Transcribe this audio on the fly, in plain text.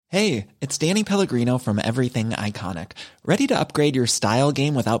Hey, it's Danny Pellegrino from Everything Iconic. Ready to upgrade your style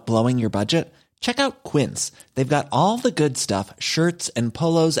game without blowing your budget? Check out Quince. They've got all the good stuff, shirts and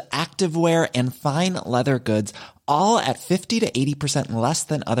polos, activewear, and fine leather goods, all at 50 to 80% less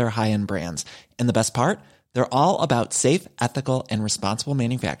than other high-end brands. And the best part? They're all about safe, ethical, and responsible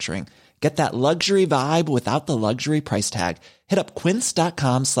manufacturing. Get that luxury vibe without the luxury price tag. Hit up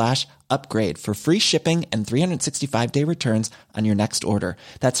quince.com/upgrade for free shipping and 365-day returns on your next order.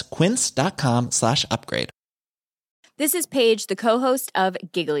 That's quince.com/upgrade. This is Paige, the co-host of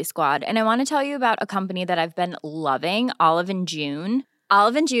Giggly Squad, and I want to tell you about a company that I've been loving, Olive & June.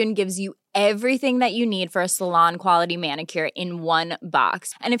 Olive & June gives you everything that you need for a salon-quality manicure in one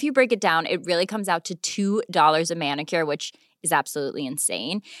box. And if you break it down, it really comes out to $2 a manicure, which is absolutely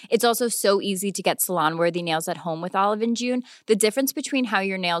insane. It's also so easy to get salon-worthy nails at home with Olive & June. The difference between how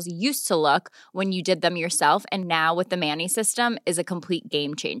your nails used to look when you did them yourself and now with the Mani system is a complete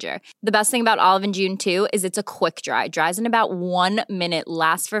game changer. The best thing about Olive & June, too, is it's a quick dry. Dries in about 1 minute,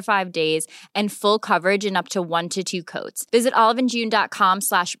 lasts for 5 days, and full coverage in up to 1 to 2 coats. Visit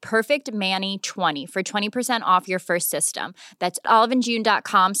oliveandjune.com/perfectmani20 for 20% off your first system. That's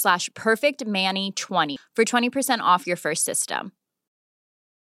oliveandjune.com/perfectmani20 for 20% off your first system.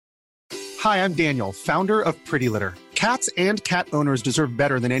 Hi, I'm Daniel, founder of Pretty Litter. Cats and cat owners deserve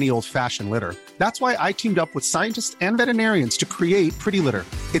better than any old-fashioned litter. That's why I teamed up with scientists and veterinarians to create Pretty Litter.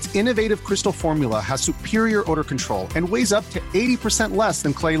 Its innovative crystal formula has superior odor control and weighs up to 80% less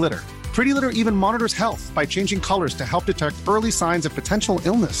than clay litter. Pretty Litter even monitors health by changing colors to help detect early signs of potential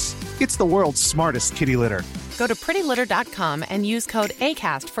illness. It's the world's smartest kitty litter. Go to prettylitter.com and use code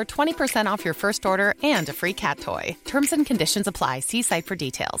ACAST for 20% off your first order and a free cat toy. Terms and conditions apply. See site for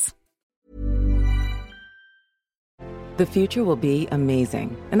details. The future will be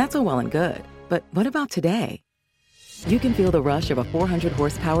amazing, and that's all well and good. But what about today? You can feel the rush of a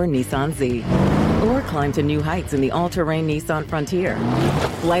 400-horsepower Nissan Z, or climb to new heights in the all-terrain Nissan Frontier.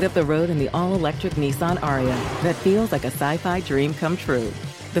 Light up the road in the all-electric Nissan Ariya that feels like a sci-fi dream come true.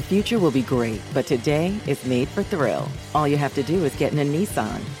 The future will be great, but today is made for thrill. All you have to do is get in a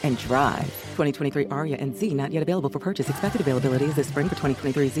Nissan and drive. 2023 Ariya and Z not yet available for purchase. Expected availability is this spring for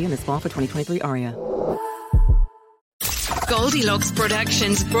 2023 Z and this fall for 2023 Ariya. Goldilocks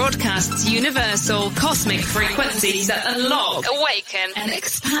Productions broadcasts universal cosmic frequencies that unlock, awaken, and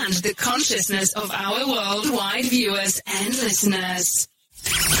expand the consciousness of our worldwide viewers and listeners.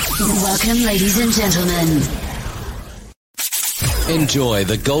 Welcome, ladies and gentlemen. Enjoy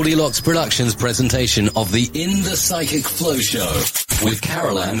the Goldilocks Productions presentation of the In the Psychic Flow Show with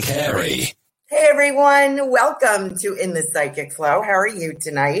Carol Ann Carey. Hey everyone, welcome to In the Psychic Flow. How are you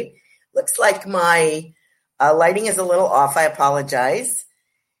tonight? Looks like my lighting is a little off. I apologize.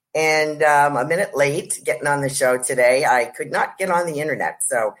 And a minute late getting on the show today. I could not get on the internet.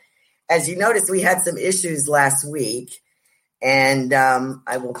 So as you noticed, we had some issues last week. And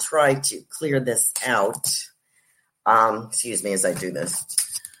I will try to clear this out. Excuse me as I do this.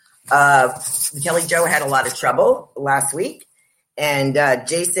 Kelly Jo had a lot of trouble last week. And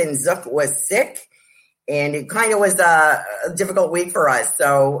Jason Zook was sick. And it kind of was a difficult week for us.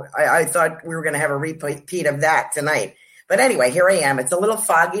 So I thought we were going to have a repeat of that tonight. But anyway, here I am. It's a little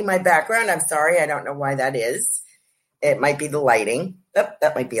foggy, my background. I'm sorry. I don't know why that is. It might be the lighting. Oh,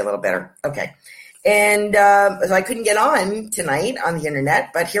 that might be a little better. Okay. And so I couldn't get on tonight on the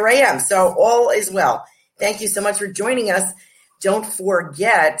internet, but here I am. So all is well. Thank you so much for joining us. Don't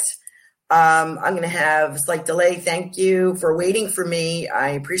forget, I'm going to have a slight delay. Thank you for waiting for me.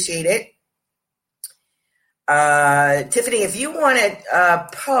 I appreciate it. Tiffany, if you want to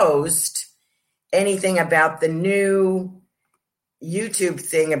post anything about the new YouTube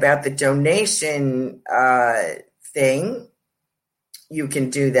thing about the donation thing, you can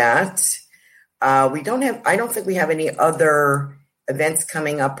do that. I don't think we have any other events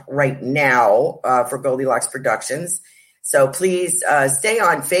coming up right now for Goldilocks Productions. So please stay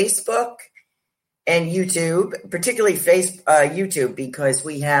on Facebook and YouTube, particularly YouTube, because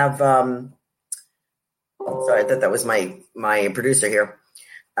we have, sorry, I thought that was my producer here.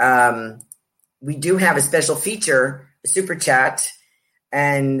 We do have a special feature, a super chat,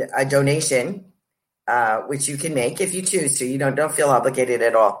 and a donation, which you can make if you choose to. You don't feel obligated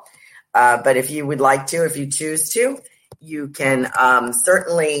at all. But if you would like to, if you choose to, you can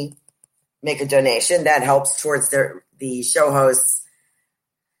certainly make a donation. That helps towards the show hosts,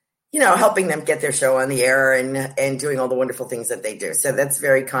 helping them get their show on the air and doing all the wonderful things that they do. So that's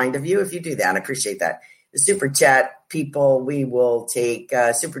very kind of you if you do that. I appreciate that. The super chat people, we will take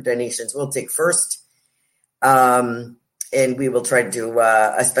super donations. We'll take first. And we will try to do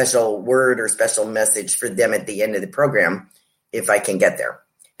a special word or special message for them at the end of the program if I can get there.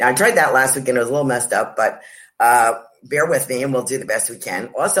 Now, I tried that last week and it was a little messed up, but bear with me and we'll do the best we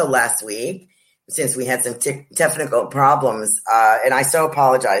can. Also, last week, since we had some technical problems, and I so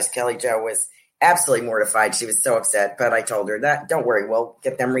apologize, Kelly Jo was absolutely mortified. She was so upset, but I told her that, don't worry, we'll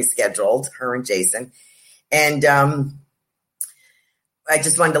get them rescheduled, her and Jason. And I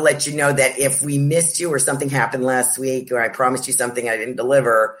just wanted to let you know that if we missed you or something happened last week, or I promised you something I didn't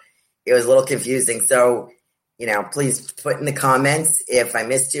deliver, it was a little confusing. So, please put in the comments if I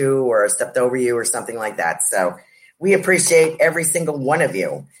missed you or stepped over you or something like that. So we appreciate every single one of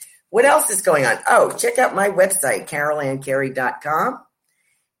you. What else is going on? Oh, check out my website, carolancarey.com.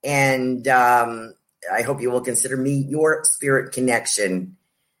 And I hope you will consider me your spirit connection.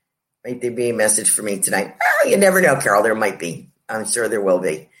 Might there be a message for me tonight? Oh, you never know, Carol. There might be. I'm sure there will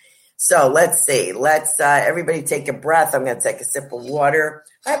be. So let's see. Let's everybody take a breath. I'm going to take a sip of water.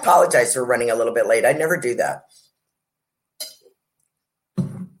 I apologize for running a little bit late. I never do that.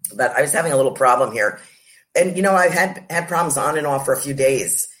 But I was having a little problem here. And, I've had problems on and off for a few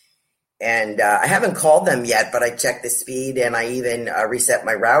days. And I haven't called them yet, but I checked the speed and I even reset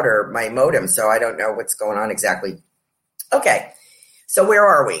my router, my modem. So I don't know what's going on exactly. Okay. So where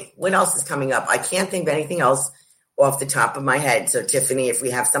are we? What else is coming up? I can't think of anything else off the top of my head. So Tiffany, if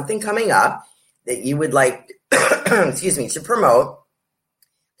we have something coming up that you would like, to promote,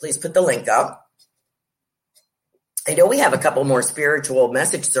 please put the link up. I know we have a couple more spiritual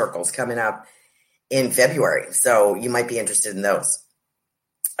message circles coming up in February. So you might be interested in those.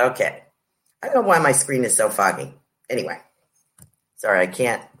 Okay. I don't know why my screen is so foggy. Anyway, sorry, I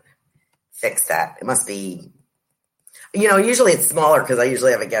can't fix that. It must be, usually it's smaller because I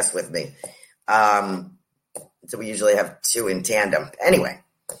usually have a guest with me. So we usually have two in tandem. Anyway,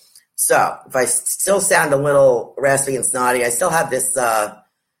 so if I still sound a little raspy and snotty, I still have this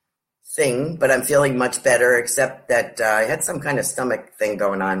thing, but I'm feeling much better, except that I had some kind of stomach thing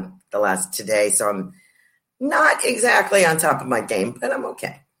going on the last 2 days. So I'm not exactly on top of my game, but I'm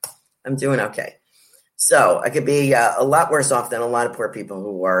okay. I'm doing okay. So I could be a lot worse off than a lot of poor people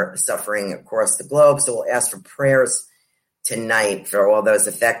who are suffering across the globe. So we'll ask for prayers tonight for all those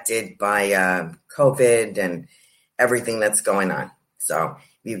affected by COVID and everything that's going on. So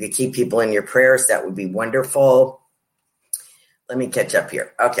if you could keep people in your prayers, that would be wonderful. Let me catch up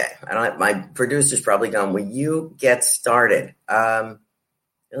here. Okay. My producer's probably gone. Will you get started?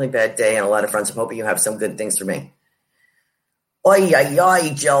 Really bad day and a lot of friends. I'm hoping you have some good things for me. Oy, oy,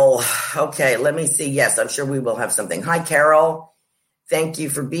 oy, Joel. Okay, let me see. Yes, I'm sure we will have something. Hi, Carol. Thank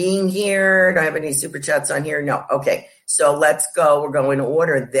you for being here. Do I have any super chats on here? No. Okay, so let's go. We're going to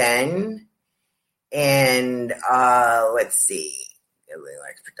order then. And let's see.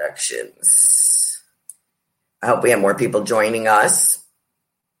 Like Productions. I hope we have more people joining us.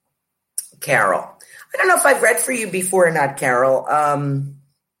 Carol. I don't know if I've read for you before or not, Carol.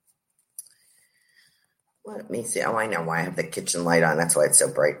 Let me see. Oh, I know why I have the kitchen light on. That's why it's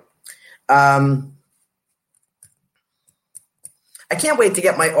so bright. I can't wait to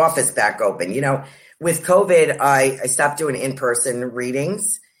get my office back open. With COVID, I stopped doing in-person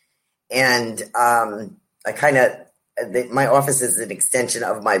readings. And my office is an extension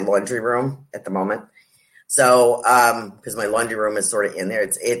of my laundry room at the moment. So, because my laundry room is sort of in there.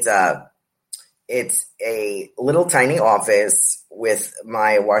 It's a little tiny office with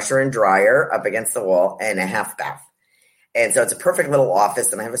my washer and dryer up against the wall and a half bath. And so it's a perfect little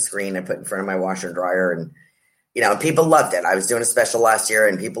office. And I have a screen I put in front of my washer and dryer. And, people loved it. I was doing a special last year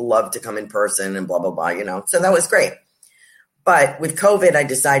and people loved to come in person and blah, blah, blah, So that was great. But with COVID, I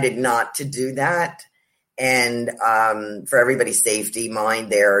decided not to do that. And for everybody's safety, mine,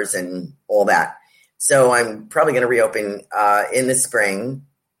 theirs, and all that. So I'm probably going to reopen in the spring.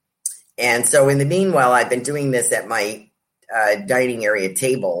 And so in the meanwhile, I've been doing this at my dining area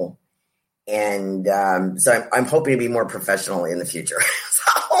table. And so I'm hoping to be more professional in the future.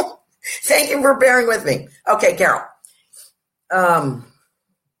 So thank you for bearing with me. Okay, Carol. I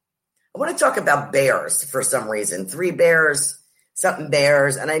want to talk about bears for some reason. 3 bears, something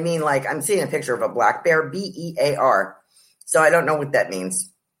bears. And I mean, like, I'm seeing a picture of a black bear, B-E-A-R. So I don't know what that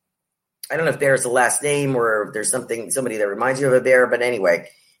means. I don't know if bear's the last name or if there's somebody that reminds you of a bear. But anyway,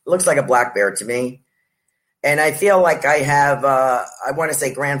 it looks like a black bear to me. And I feel like I have, I want to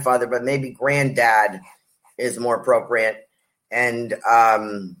say grandfather, but maybe granddad is more appropriate. And a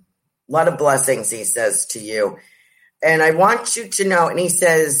lot of blessings, he says to you. And I want you to know, and he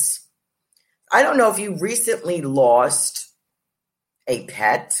says, I don't know if you recently lost a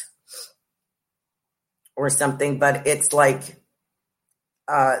pet or something, but it's like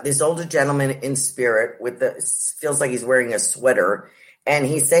this older gentleman in spirit feels like he's wearing a sweater. And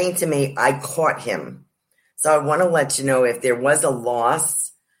he's saying to me, I caught him. So I want to let you know if there was a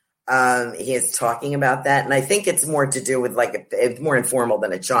loss He is talking about that. And I think it's more to do with it's more informal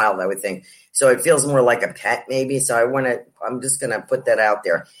than a child, I would think. So it feels more like a pet maybe. So I'm just going to put that out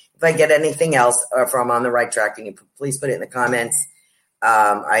there. If I get anything else from On the Right Track, can you please put it in the comments?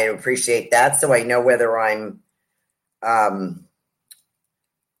 I appreciate that. So I know whether I'm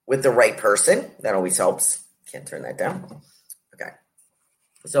with the right person. That always helps. Can't turn that down. Okay.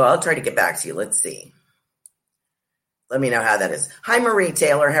 So I'll try to get back to you. Let's see. Let me know how that is. Hi, Marie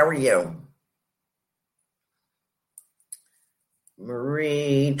Taylor. How are you?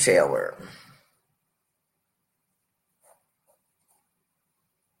 Marie Taylor.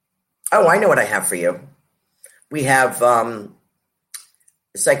 Oh, I know what I have for you. We have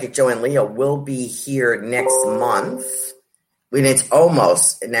Psychic Joanne Leo will be here next month. When it's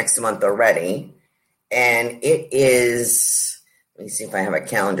almost next month already. And it is, let me see if I have a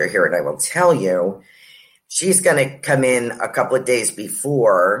calendar here and I will tell you. She's going to come in a couple of days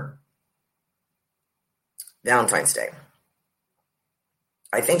before Valentine's Day.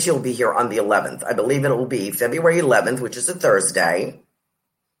 I think she'll be here on the 11th. I believe it will be February 11th, which is a Thursday.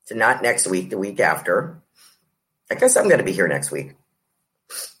 So not next week, the week after. I guess I'm going to be here next week.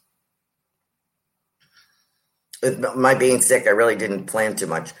 With my being sick, I really didn't plan too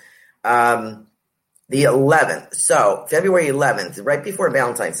much. The 11th. So February 11th, right before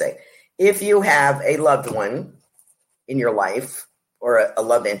Valentine's Day. If you have a loved one in your life or a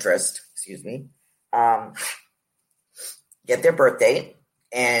love interest, get their birthday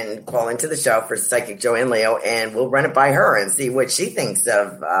and call into the show for Psychic Joanne Leo, and we'll run it by her and see what she thinks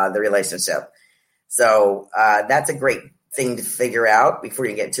of the relationship. So that's a great thing to figure out before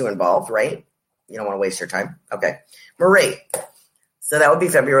you get too involved, right? You don't want to waste your time. Okay. Marie. So that would be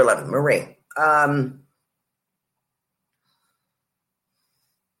February 11th. Marie.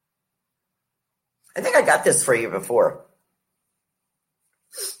 I think I got this for you before.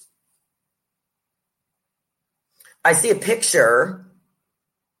 I see a picture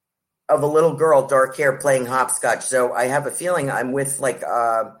of a little girl, dark hair, playing hopscotch. So I have a feeling I'm with like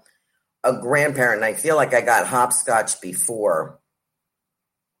a grandparent. And I feel like I got hopscotch before.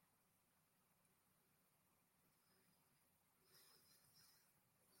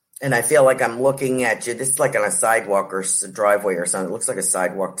 And I feel like I'm looking at you. This is like on a sidewalk or a driveway or something. It looks like a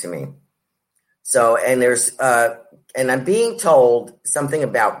sidewalk to me. So, and there's, and I'm being told something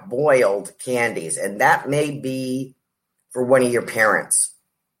about boiled candies, and that may be for one of your parents.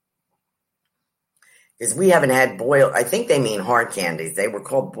 Because we haven't had boiled, I think they mean hard candies. They were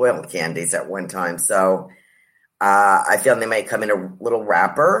called boiled candies at one time. So, I feel they might come in a little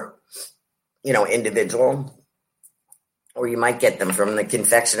wrapper, individual, or you might get them from the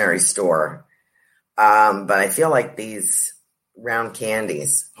confectionery store. But I feel like these round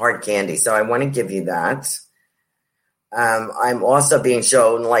candies, hard candy. So I want to give you that. I'm also being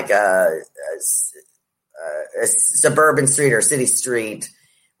shown like a suburban street or city street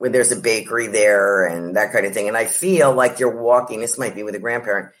where there's a bakery there and that kind of thing. And I feel like you're walking, this might be with a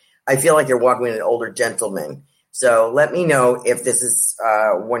grandparent. I feel like you're walking with an older gentleman. So let me know if this is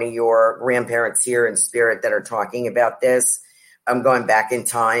one of your grandparents here in spirit that are talking about this. I'm going back in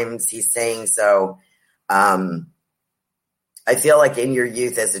times. He's saying so. I feel like in your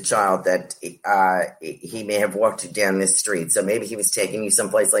youth as a child that he may have walked you down this street. So maybe he was taking you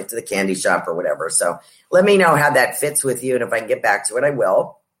someplace like to the candy shop or whatever. So let me know how that fits with you. And if I can get back to it, I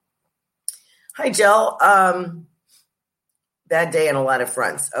will. Hi, Jill. Bad day on a lot of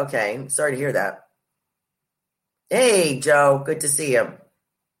fronts. Okay. Sorry to hear that. Hey, Joe. Good to see you.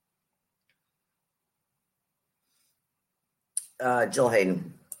 Jill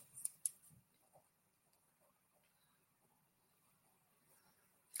Hayden.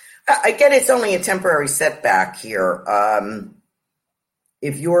 I get it's only a temporary setback here.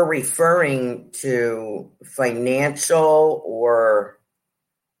 If you're referring to financial or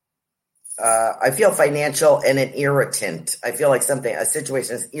I feel financial and an irritant. I feel like a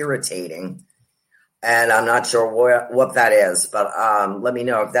situation is irritating, and I'm not sure what that is, but let me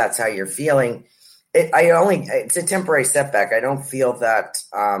know if that's how you're feeling. It's a temporary setback. I don't feel that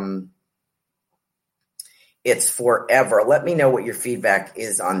it's forever. Let me know what your feedback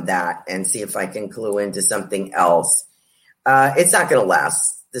is on that and see if I can clue into something else. It's not going to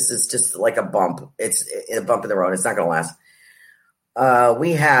last. This is just like a bump. It's a bump in the road. It's not going to last.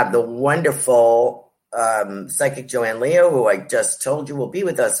 We have the wonderful Psychic Joanne Leo, who I just told you will be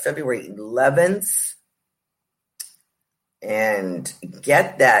with us February 11th. And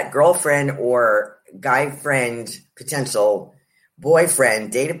get that girlfriend or guy friend, potential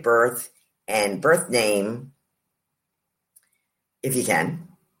boyfriend, date of birth, and birth name, if you can.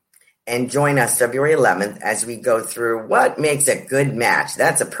 and join us February 11th as we go through what makes a good match.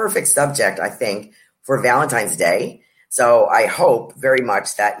 That's a perfect subject, I think, for Valentine's Day. So I hope very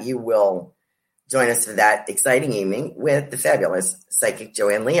much that you will join us for that exciting evening with the fabulous psychic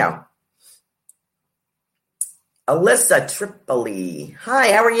Joanne Leo. Alyssa Tripoli.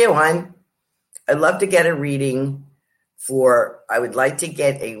 Hi, how are you, hon? I'd love to get a reading I would like to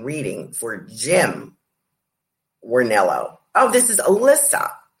get a reading for Jim Warnello. Oh, this is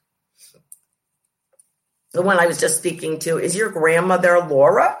Alyssa. The one I was just speaking to. Is your grandmother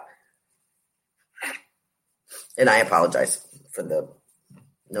Laura? And I apologize for the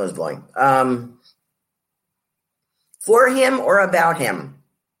nose blowing. For him or about him?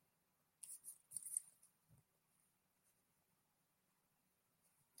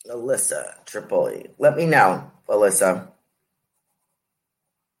 Alyssa Tripoli. Let me know, Alyssa.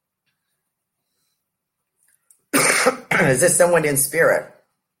 Is this someone in spirit?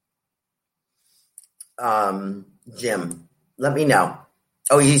 Jim, let me know.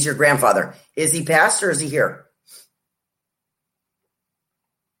 Oh, he's your grandfather. Is he passed or is he here?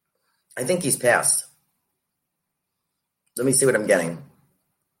 I think he's passed. Let me see what I'm getting.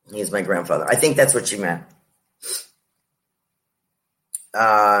 He's my grandfather. I think that's what she meant.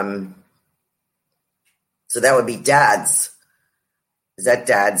 So that would be Dad's. Is that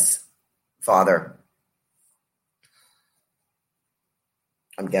Dad's father?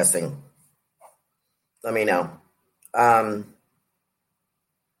 I'm guessing. Let me know. I'm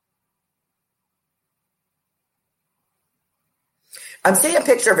seeing a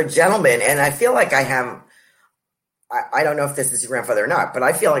picture of a gentleman, and I feel like I have, I don't know if this is your grandfather or not, but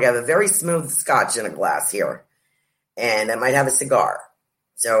I feel like I have a very smooth scotch in a glass here, and I might have a cigar.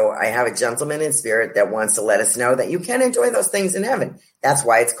 So I have a gentleman in spirit that wants to let us know that you can enjoy those things in heaven. That's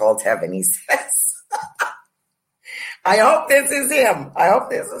why it's called heaven, he says. I hope this is him. I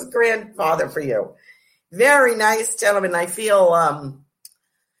hope this is grandfather for you. Very nice gentleman. I feel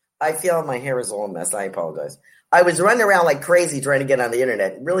my hair is all a mess. I apologize. I was running around like crazy trying to get on the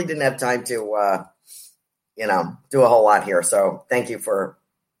internet. Really didn't have time to, do a whole lot here. So thank you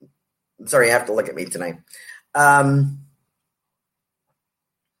I'm sorry you have to look at me tonight.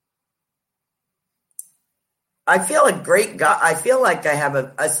 I feel a great guy. I feel like I have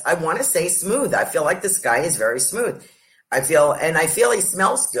I want to say smooth. I feel like this guy is very smooth. I feel he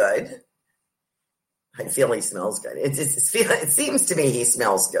smells good. I feel he smells good. It seems to me he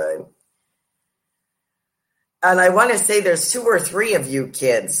smells good. And I want to say there's 2 or 3 of you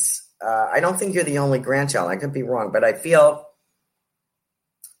kids. I don't think you're the only grandchild. I could be wrong, but I feel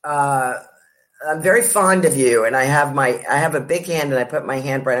I'm very fond of you. And I have a big hand, and I put my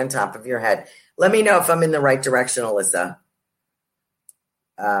hand right on top of your head. Let me know if I'm in the right direction, Alyssa.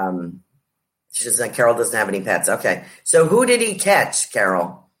 She doesn't. Carol doesn't have any pets. Okay. So who did he catch,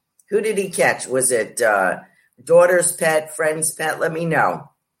 Carol? Who did he catch? Was it daughter's pet, friend's pet? Let me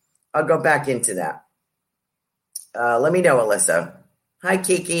know. I'll go back into that. Let me know, Alyssa. Hi,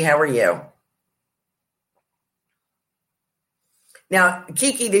 Kiki. How are you? Now,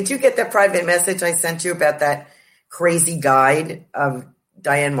 Kiki, did you get that private message I sent you about that crazy guide of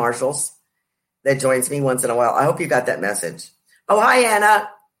Diane Marshall's that joins me once in a while? I hope you got that message. Oh, hi, Anna.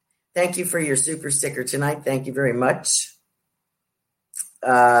 Thank you for your super sticker tonight. Thank you very much.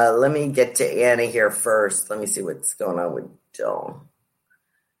 Let me get to Anna here first. Let me see what's going on with Jill.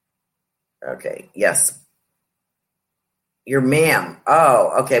 Okay, yes. Your ma'am.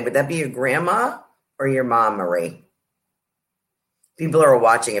 Oh, okay. Would that be your grandma or your mom, Marie? People are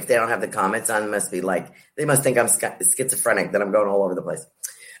watching. If they don't have the comments on, must be like, they must think I'm schizophrenic, that I'm going all over the place.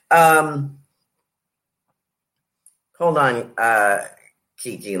 Hold on,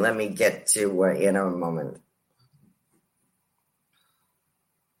 Kiki. Let me get to Anna in a moment.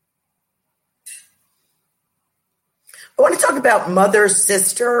 I want to talk about mother's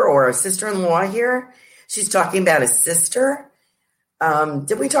sister or a sister-in-law here. She's talking about a sister.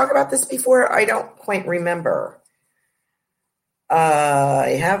 Did we talk about this before? I don't quite remember.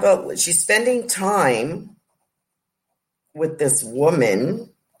 She's spending time with this woman,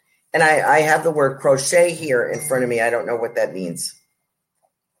 and I have the word crochet here in front of me. I don't know what that means.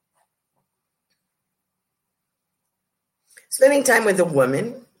 Spending time with a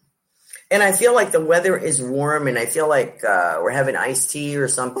woman, and I feel like the weather is warm, and I feel like we're having iced tea or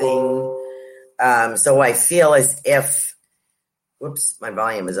something. So I feel as if, whoops, my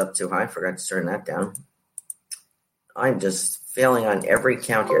volume is up too high. I forgot to turn that down. I'm just failing on every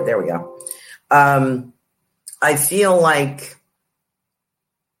count here. There we go. I feel like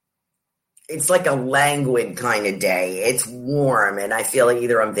it's like a languid kind of day. It's warm, and I feel like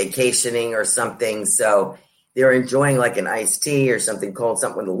either I'm vacationing or something. So they're enjoying like an iced tea or something cold,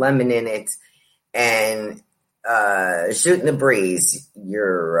 something with a lemon in it, and shooting the breeze.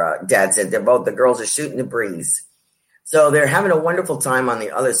 Your dad said the girls are shooting the breeze. So they're having a wonderful time on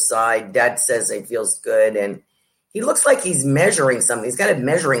the other side. Dad says he feels good, and he looks like he's measuring something. He's got a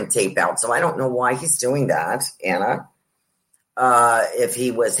measuring tape out, so I don't know why he's doing that, Anna. If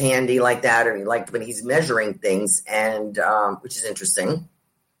he was handy like that, or he liked when he's measuring things, and which is interesting.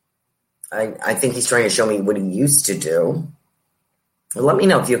 I think he's trying to show me what he used to do. Let me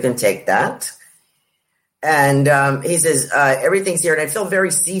know if you can take that. And he says, everything's here. And I feel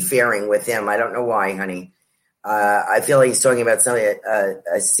very seafaring with him. I don't know why, honey. I feel like he's talking about something,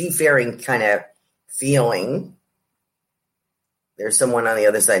 a seafaring kind of feeling. There's someone on the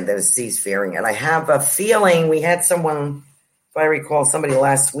other side that is seafaring. And I have a feeling we had someone, if I recall, somebody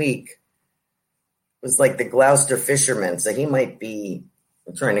last week. It was like the Gloucester fisherman. So he might be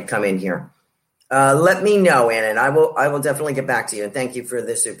trying to come in here. Let me know, Anna, and I will definitely get back to you. And thank you for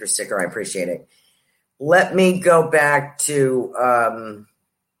the super sticker. I appreciate it. Let me go back to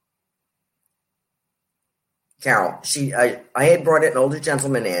Carol. I had brought an older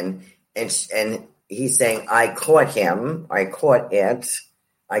gentleman in, and he's saying, I caught him,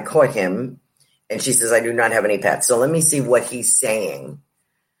 and she says, I do not have any pets. So let me see what he's saying.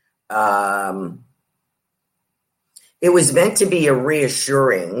 It was meant to be a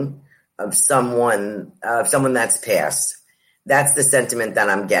reassuring of someone that's passed. That's the sentiment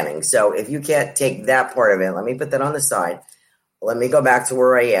that I'm getting. So if you can't take that part of it, let me put that on the side. Let me go back to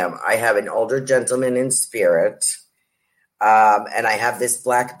where I am. I have an older gentleman in spirit, and I have this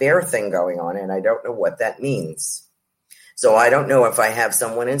black bear thing going on, and I don't know what that means. So I don't know if I have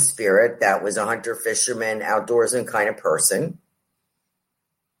someone in spirit that was a hunter, fisherman, outdoorsman kind of person.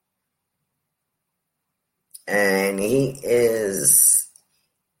 And he is,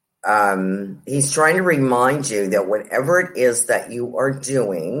 he's trying to remind you that whatever it is that you are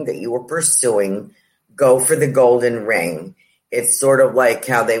doing, that you are pursuing, go for the golden ring. It's sort of like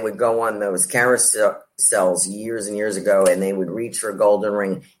how they would go on those carousels years and years ago, and they would reach for a golden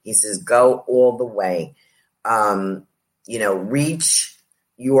ring. He says, go all the way. Reach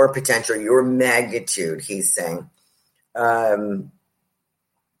your potential, your magnitude, he's saying.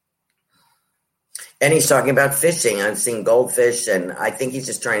 And he's talking about fishing. I've seen goldfish, and I think he's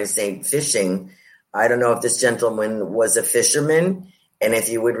just trying to say fishing. I don't know if this gentleman was a fisherman, and if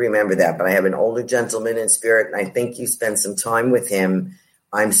you would remember that. But I have an older gentleman in spirit, and I think you spent some time with him.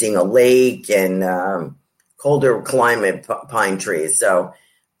 I'm seeing a lake and colder climate, pine trees. So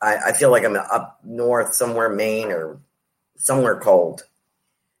I feel like I'm up north, somewhere Maine or somewhere cold.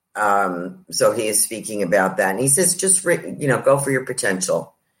 So he is speaking about that. And he says, just, go for your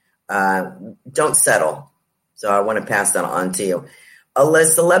potential. Don't settle. So I want to pass that on to you.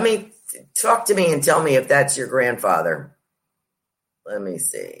 Alyssa, talk to me and tell me if that's your grandfather. Let me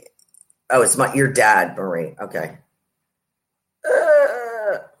see. Oh, it's your dad, Marie. Okay.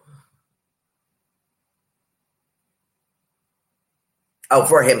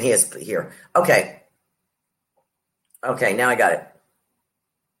 For him, he is here. Okay. Okay, now I got it.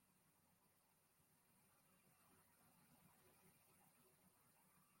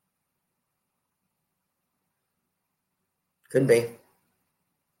 Could be.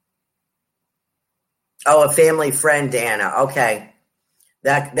 Oh, a family friend, Anna. Okay.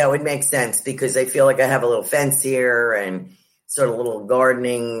 That would make sense because I feel like I have a little fence here and sort of a little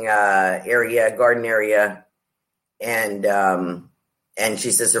garden area. And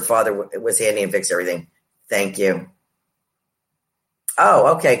she says her father was handy and fixed everything. Thank you.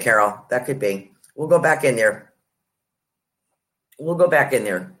 Oh, okay, Carol. That could be. We'll go back in there.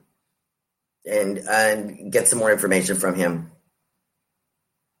 And get some more information from him.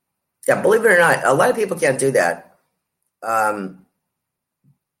 Yeah, believe it or not, a lot of people can't do that. But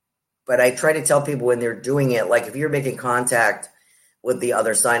I try to tell people when they're doing it, like if you're making contact with the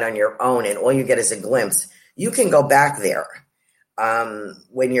other side on your own and all you get is a glimpse, you can go back there.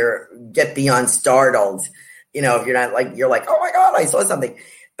 When get beyond startled, if you're not like, you're like, oh my God, I saw something.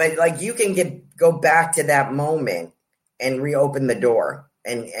 But like you can go back to that moment and reopen the door.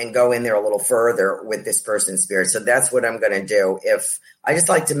 And go in there a little further with this person's spirit. So that's what I'm going to do. If I just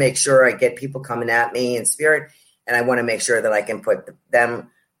like to make sure I get people coming at me in spirit, and I want to make sure that I can put them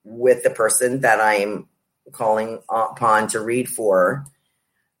with the person that I'm calling upon to read for.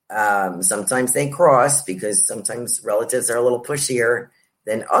 Sometimes they cross because sometimes relatives are a little pushier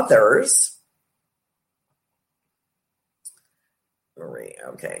than others. Marie.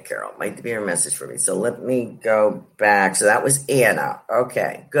 Okay, Carol. Might be your message for me. So let me go back. So that was Anna.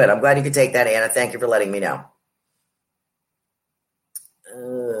 Okay, good. I'm glad you could take that, Anna. Thank you for letting me know.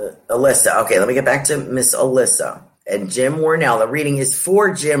 Alyssa. Okay, let me get back to Miss Alyssa. And Jim Warnell. The reading is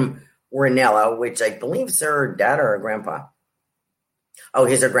for Jim Warnella, which I believe is her dad or her grandpa. Oh,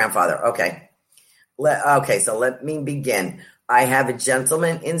 he's her grandfather. Okay. So let me begin. I have a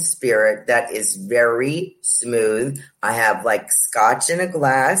gentleman in spirit that is very smooth. I have like scotch in a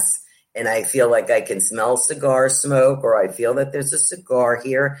glass, and I feel like I can smell cigar smoke, or I feel that there's a cigar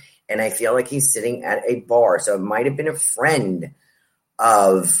here, and I feel like he's sitting at a bar. So it might have been a friend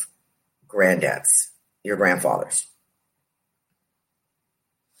of Granddad's, your grandfather's.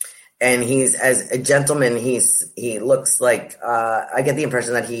 And he's, as a gentleman, he looks like, I get the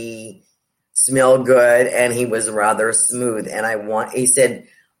impression that he smelled good and he was rather smooth. And he said,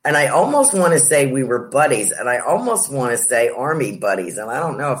 and I almost want to say we were buddies, and I almost want to say army buddies. And I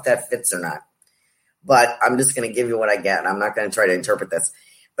don't know if that fits or not, but I'm just going to give you what I get. I'm not going to try to interpret this,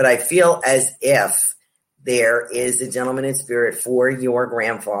 but I feel as if there is a gentleman in spirit for your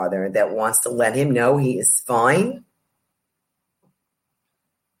grandfather that wants to let him know he is fine.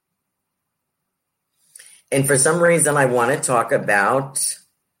 And for some reason, I want to talk about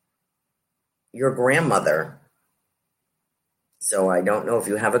your grandmother. So I don't know if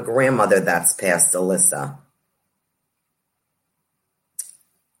you have a grandmother that's passed, Alyssa.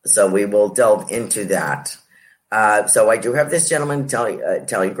 So we will delve into that. So I do have this gentleman tell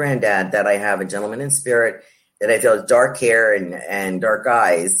your granddad that I have a gentleman in spirit that I feel has dark hair and dark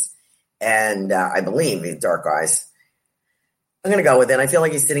eyes. And I believe he's dark eyes. I'm going to go with it. I feel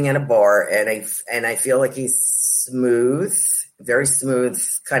like he's sitting at a bar, and I feel like he's smooth, very smooth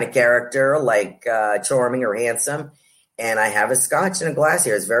kind of character, like charming or handsome. And I have a scotch in a glass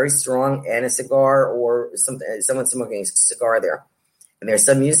here. It's very strong, and a cigar or something. Someone's smoking a cigar there. And there's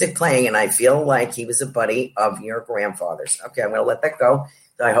some music playing, and I feel like he was a buddy of your grandfather's. Okay, I'm going to let that go.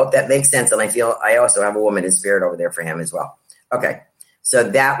 So I hope that makes sense. And I feel I also have a woman in spirit over there for him as well. Okay, so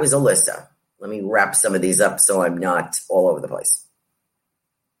that was Alyssa. Let me wrap some of these up so I'm not all over the place.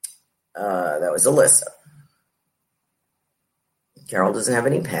 That was Alyssa. Carol doesn't have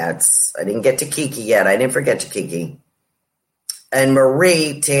any pets. I didn't get to Kiki yet. I didn't forget to Kiki. And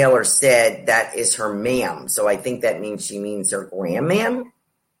Marie Taylor said that is her ma'am. So I think that means she means her grandma'am.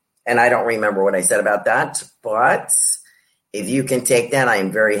 And I don't remember what I said about that. But if you can take that, I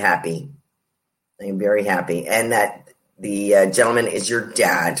am very happy. I am very happy. And that the gentleman is your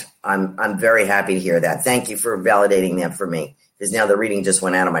dad. I'm very happy to hear that. Thank you for validating that for me, because now the reading just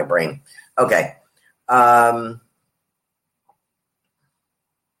went out of my brain. Okay. Jill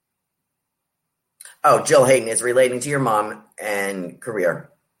Hayden is relating to your mom and career.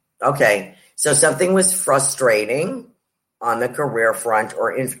 Okay. So something was frustrating on the career front,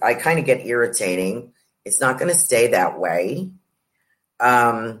 I kind of get irritating. It's not going to stay that way.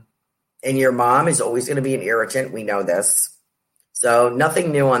 And your mom is always going to be an irritant. We know this. So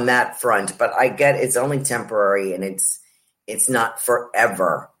nothing new on that front, but I get it's only temporary, and it's not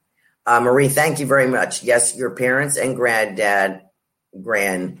forever. Marie, thank you very much. Yes, your parents and granddad,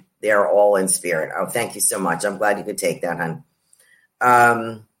 they are all in spirit. Oh, thank you so much. I'm glad you could take that,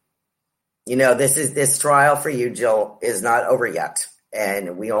 hon. This trial for you, Jill, is not over yet.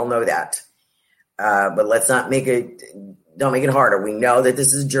 And we all know that. But let's not don't make it harder. We know that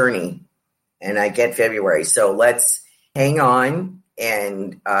this is a journey, and I get February. So let's hang on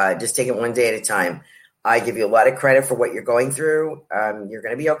and just take it one day at a time. I give you a lot of credit for what you're going through. You're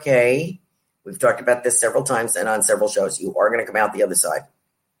going to be okay. We've talked about this several times and on several shows. You are going to come out the other side.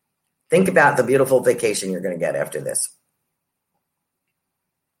 Think about the beautiful vacation you're going to get after this.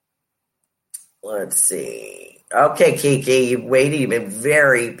 Let's see. Okay, Kiki, you've waited. You've been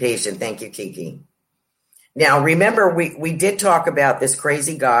very patient. Thank you, Kiki. Now, remember, we did talk about this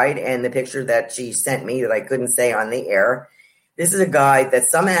crazy guide and the picture that she sent me that I couldn't say on the air. This is a guide that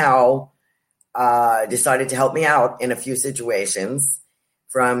somehow decided to help me out in a few situations,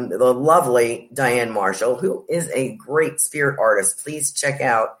 from the lovely Diane Marshall, who is a great spirit artist. Please check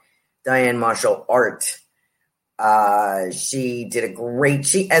out Diane Marshall art. She did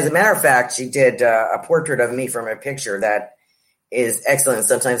as a matter of fact, she did a portrait of me from a picture that is excellent.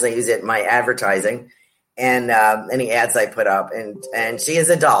 Sometimes I use it in my advertising and any ads I put up, and she is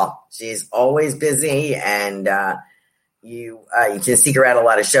a doll. She's always busy, and you can seek her out a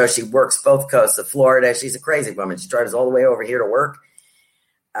lot of shows. She works both coasts of Florida. She's a crazy woman. She drives all the way over here to work.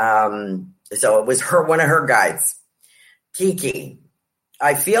 So it was one of her guides. Kiki,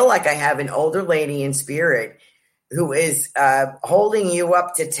 I feel like I have an older lady in spirit who is holding you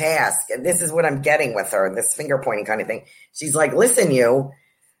up to task. And this is what I'm getting with her, this finger pointing kind of thing. She's like, listen,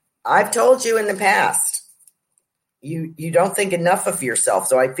 I've told you in the past, you don't think enough of yourself.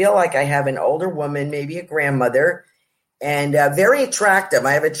 So I feel like I have an older woman, maybe a grandmother, and very attractive.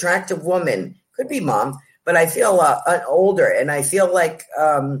 I have an attractive woman, could be mom, but I feel older, and I feel like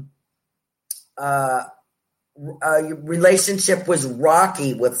your relationship was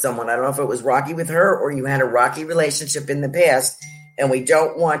rocky with someone. I don't know if it was rocky with her or you had a rocky relationship in the past, and we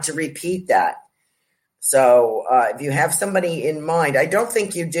don't want to repeat that. So if you have somebody in mind, I don't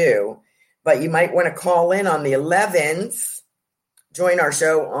think you do, but you might want to call in on the 11th, join our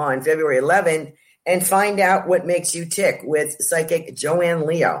show on February 11th, and find out what makes you tick with psychic Joanne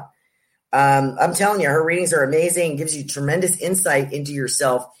Leo. I'm telling you, her readings are amazing, gives you tremendous insight into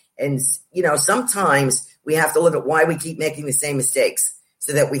yourself. And, you know, sometimes we have to look at why we keep making the same mistakes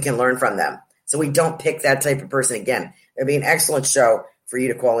so that we can learn from them. So we don't pick that type of person again. It'd be an excellent show for you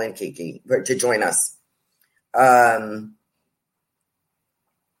to call in, Kiki, to join us.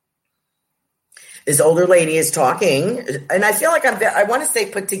 This older lady is talking, and I feel like I want to say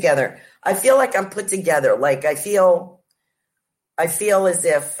put together. I feel like I'm put together. Like I feel as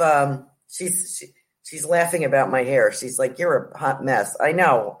if she's laughing about my hair. She's like, "You're a hot mess." I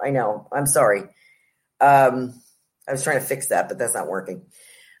know. I'm sorry. I was trying to fix that, but that's not working.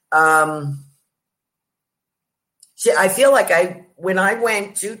 I feel like when I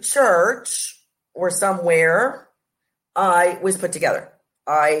went to church or somewhere, I was put together.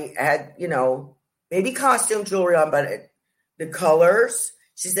 I had, maybe costume jewelry on, but the colors,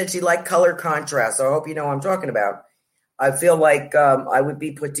 she said she liked color contrast. So I hope you know what I'm talking about. I feel like I would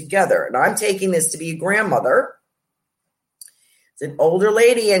be put together. And I'm taking this to be a grandmother. It's an older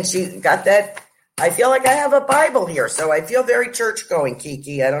lady, and she got that. I feel like I have a Bible here, so I feel very church-going,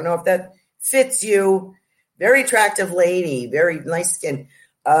 Kiki. I don't know if that fits you. Very attractive lady, very nice skin.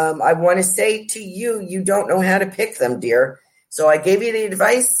 I want to say to you, you don't know how to pick them, dear. So I gave you the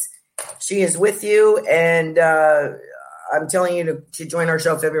advice. She is with you, and I'm telling you to join our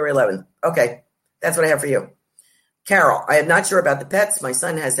show February 11th. Okay, that's what I have for you. Carol, I am not sure about the pets. My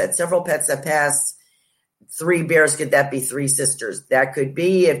son has had several pets that passed. 3 bears, could that be 3 sisters? That could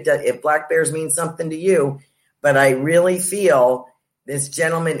be if black bears mean something to you. But I really feel this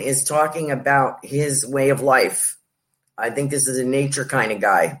gentleman is talking about his way of life. I think this is a nature kind of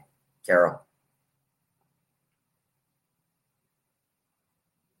guy, Carol.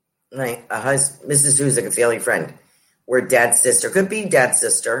 Mrs. Huzik, a family friend. We're dad's sister. Could be dad's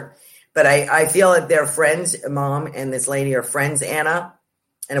sister. But I feel like they're friends. Mom and this lady are friends, Anna.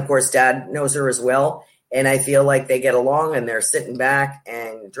 And, of course, dad knows her as well. And I feel like they get along, and they're sitting back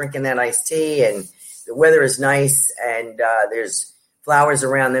and drinking that iced tea. And the weather is nice, and there's flowers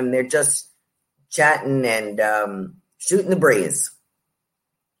around them. They're just chatting and shooting the breeze.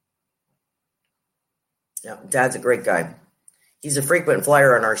 Yeah, Dad's a great guy. He's a frequent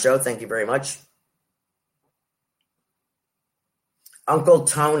flyer on our show. Thank you very much. Uncle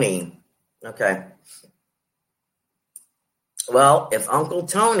Tony. Okay. Well, if Uncle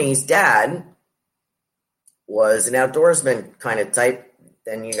Tony's dad was an outdoorsman kind of type,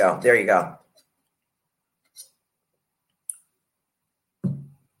 then you go. There you go.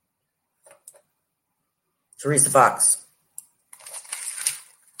 Teresa Fox.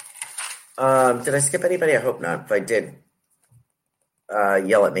 Did I skip anybody? I hope not. If I did,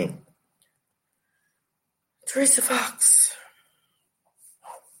 yell at me. Teresa Fox.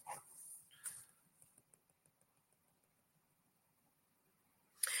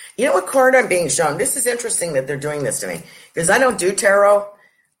 You know what card I'm being shown? This is interesting that they're doing this to me, because I don't do tarot.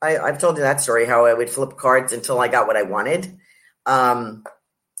 I've told you that story, how I would flip cards until I got what I wanted. Look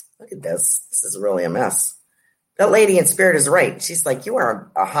at this. This is really a mess. That lady in spirit is right. She's like, you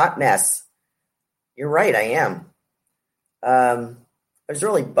are a hot mess. You're right, I am. I was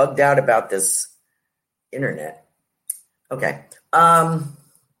really bugged out about this internet. Okay. Where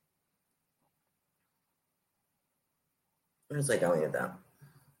was I going with that?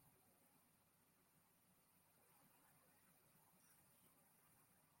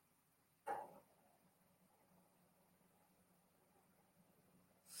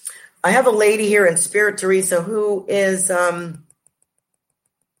 I have a lady here in spirit, Teresa, who is talking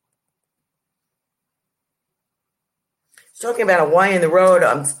about a Y in the road.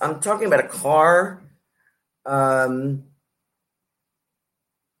 I'm talking about a car. Y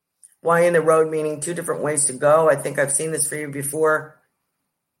in the road meaning 2 different ways to go. I think I've seen this for you before.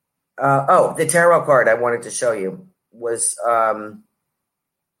 The tarot card I wanted to show you was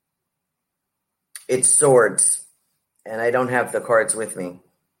it's swords, and I don't have the cards with me.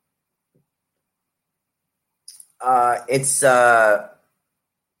 It's Knight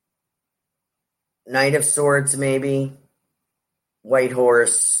of Swords, maybe. White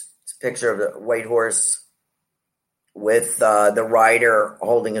horse. It's a picture of the white horse with the rider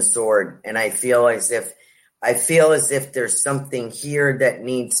holding a sword. And I feel as if I feel as if there's something here that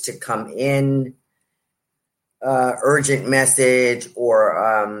needs to come in, urgent message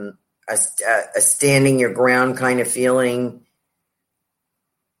or a standing your ground kind of feeling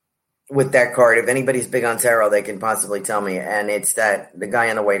with that card. If anybody's big on tarot, they can possibly tell me. And it's that the guy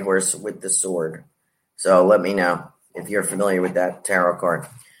on the white horse with the sword. So let me know if you're familiar with that tarot card.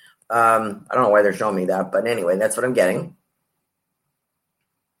 I don't know why they're showing me that, but anyway, that's what I'm getting.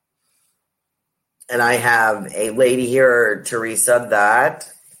 And I have a lady here, Teresa,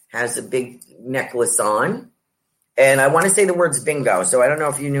 that has a big necklace on. And I want to say the words bingo. So I don't know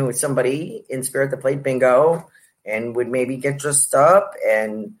if you knew somebody in spirit that played bingo and would maybe get dressed up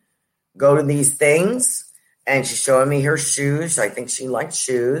and go to these things. And she's showing me her shoes. I think she liked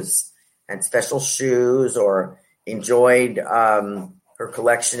shoes and special shoes, or enjoyed her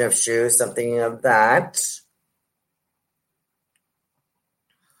collection of shoes, something of that.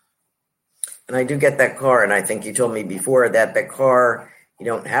 And I do get that car, and I think you told me before that the car, you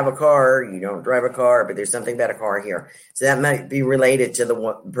don't have a car, you don't drive a car, but there's something about a car here. So that might be related to the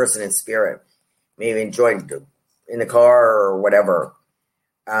one person in spirit. Maybe enjoyed in the car or whatever.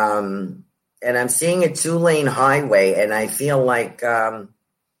 And I'm seeing a 2-lane highway, and I feel like,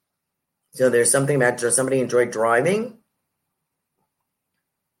 so there's something about somebody enjoyed driving.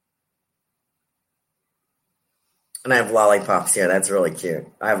 And I have lollipops here. That's really cute.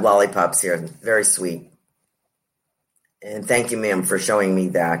 I have lollipops here. Very sweet. And thank you, ma'am, for showing me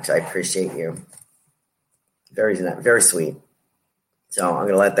that. I appreciate you. Very, very sweet. So I'm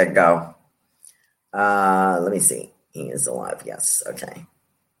going to let that go. Let me see. He is alive. Yes. Okay.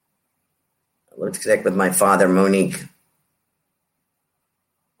 Let's connect with my father, Monique.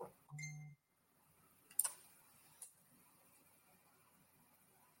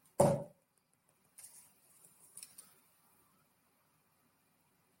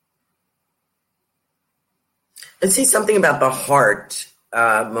 Let's see something about the heart,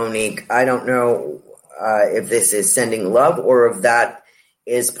 Monique. I don't know if this is sending love or if that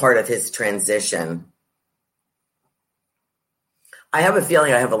is part of his transition. I have a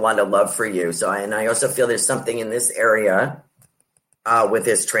feeling I have a lot of love for you. And I also feel there's something in this area with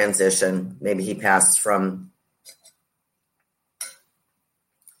his transition. Maybe he passed from.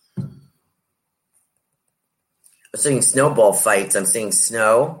 I'm seeing snowball fights. I'm seeing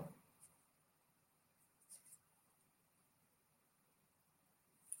snow.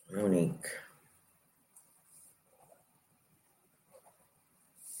 Monique.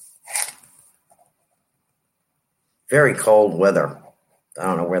 Very cold weather. I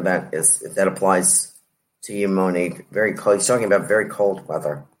don't know where that is, if that applies to you, Monique. Very cold. He's talking about very cold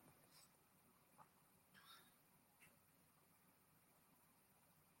weather.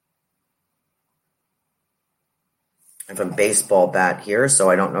 I have a baseball bat here, so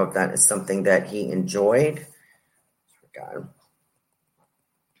I don't know if that is something that he enjoyed. God.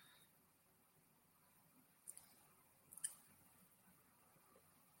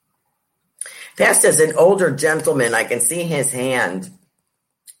 Past as an older gentleman, I can see his hand,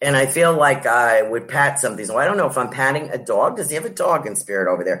 and I feel like I would pat something. So I don't know if I'm patting a dog. Does he have a dog in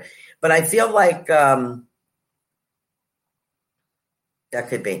spirit over there? But I feel like that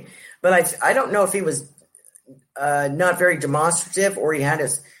could be. But I don't know if he was not very demonstrative or he had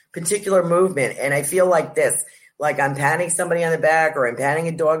his particular movement. And I feel like this, like I'm patting somebody on the back or I'm patting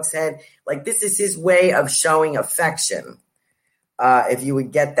a dog's head. Like this is his way of showing affection. If you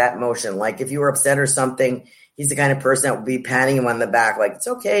would get that motion, like if you were upset or something, he's the kind of person that would be patting him on the back, like, it's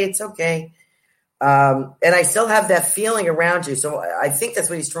okay, it's okay. And I still have that feeling around you. So I think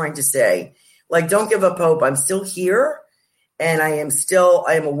that's what he's trying to say. Like, don't give up hope. I'm still here, and I am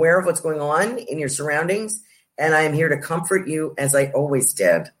aware of what's going on in your surroundings, and I am here to comfort you as I always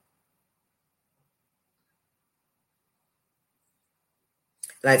did.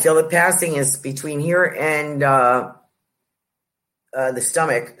 And I feel the passing is between here and the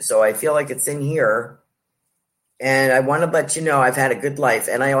stomach, so I feel like it's in here. And I want to let you know I've had a good life.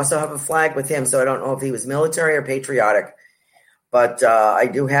 And I also have a flag with him, so I don't know if he was military or patriotic. But I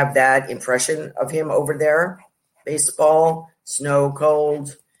do have that impression of him over there. Baseball, snow,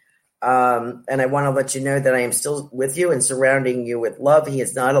 cold. And I want to let you know that I am still with you and surrounding you with love. He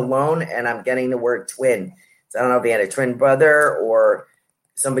is not alone, and I'm getting the word twin. So I don't know if he had a twin brother or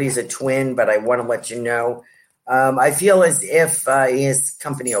somebody's a twin, but I want to let you know. I feel as if he has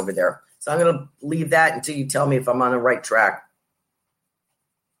company over there. So I'm going to leave that until you tell me if I'm on the right track.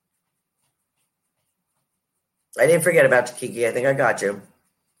 I didn't forget about you, Kiki. I think I got you.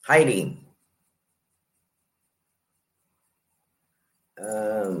 Heidi.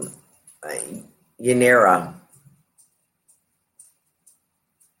 Yanira.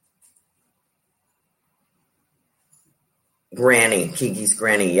 Granny. Kiki's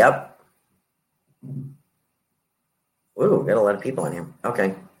granny. Yep. Ooh, got a lot of people in here.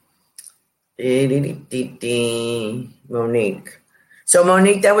 Okay. Monique. So,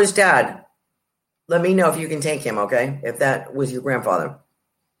 Monique, that was Dad. Let me know if you can take him, okay? If that was your grandfather.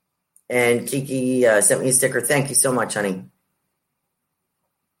 And Kiki sent me a sticker. Thank you so much, honey.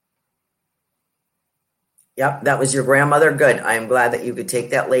 Yep, that was your grandmother. Good. I am glad that you could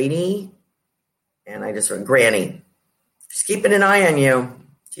take that lady. And I just wrote, Granny. She's keeping an eye on you.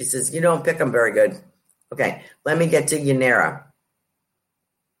 She says, you don't pick them very good. Okay, let me get to Yanira.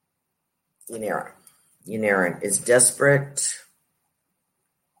 Yanira is desperate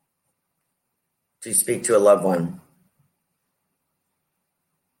to speak to a loved one.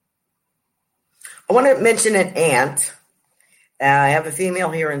 I want to mention an aunt. I have a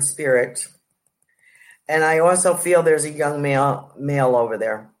female here in spirit. And I also feel there's a young male over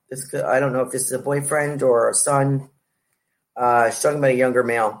there. I don't know if this is a boyfriend or a son. She's talking about a younger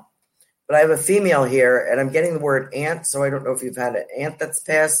male. But I have a female here, and I'm getting the word aunt, so I don't know if you've had an aunt that's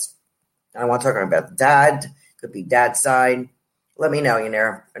passed. I want to talk about dad. Could be dad's side. Let me know,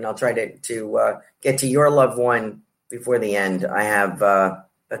 Yanira, and I'll try to get to your loved one before the end. I have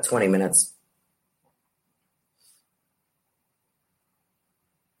about 20 minutes.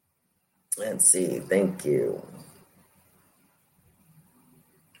 Let's see. Thank you.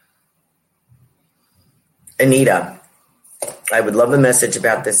 Anita, I would love a message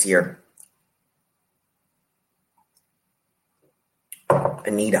about this year.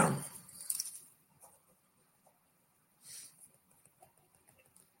 Anita.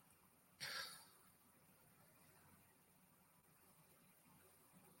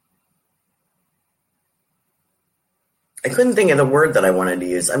 I couldn't think of the word that I wanted to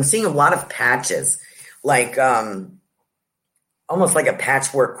use. I'm seeing a lot of patches, like almost like a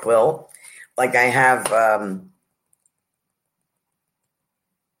patchwork quilt. Like I have, I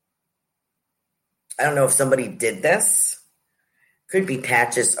don't know if somebody did this. Could be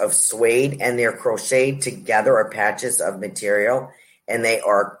patches of suede, and they're crocheted together, or patches of material, and they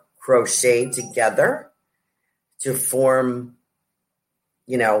are crocheted together to form,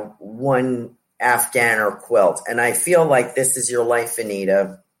 one Afghan or quilt. And I feel like this is your life,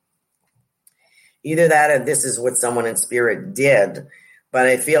 Anita. Either that or this is what someone in spirit did. But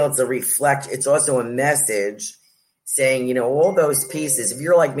I feel it's also a message saying, all those pieces, if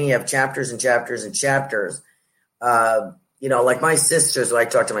you're like me, you have chapters and chapters and chapters. Like my sisters, I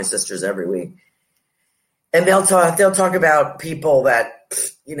talk to my sisters every week. And they'll talk about people that,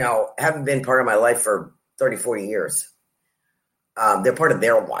 haven't been part of my life for 30, 40 years. They're part of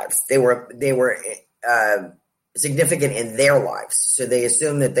their lives. They were significant in their lives. So they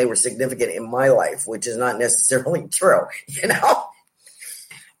assume that they were significant in my life, which is not necessarily true,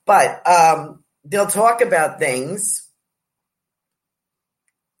 But they'll talk about things.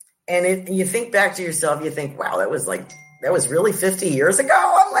 And you think back to yourself, you think, wow, that was really 50 years ago?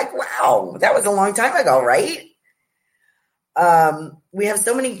 I'm like, wow, that was a long time ago, right? We have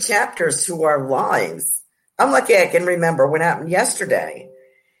so many chapters to our lives. I'm lucky I can remember what happened yesterday.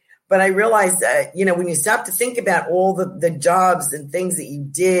 But I realized that, when you stop to think about all the jobs and things that you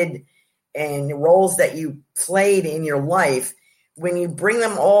did and roles that you played in your life, when you bring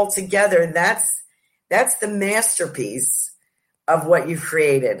them all together, that's the masterpiece of what you've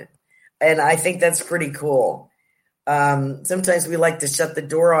created. And I think that's pretty cool. Sometimes we like to shut the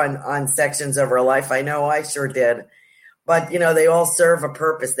door on sections of our life. I know I sure did. But, they all serve a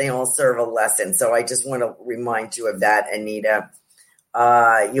purpose. They all serve a lesson. So I just want to remind you of that, Anita.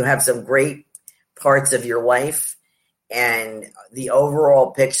 You have some great parts of your life, and the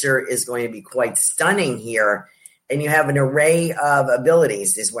overall picture is going to be quite stunning here. And you have an array of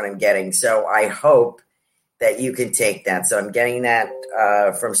abilities is what I'm getting. So I hope that you can take that. So I'm getting that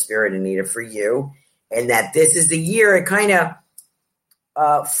from Spirit, Anita, for you. And that this is the year it kind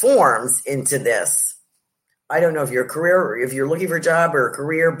of forms into this. I don't know if you're a career or if you're looking for a job or a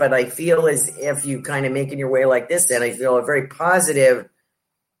career, but I feel as if you kind of making your way like this, and I feel a very positive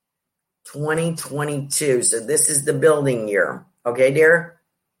 2022. So this is the building year. Okay, dear?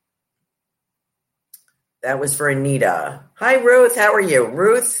 That was for Anita. Hi, Ruth. How are you?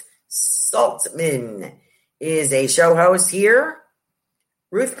 Ruth Saltman is a show host here.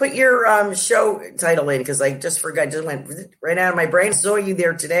 Ruth, put your show title in because I just forgot. Just went right out of my brain. Saw you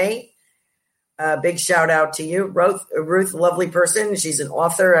there today. Big shout out to you. Ruth, lovely person. She's an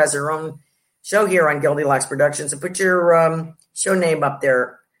author, has her own show here on Goldilocks Productions. So put your show name up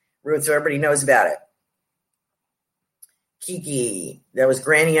there, Ruth, so everybody knows about it. Kiki, that was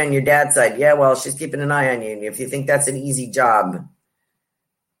Granny on your dad's side. Yeah, well, she's keeping an eye on you. If you think that's an easy job,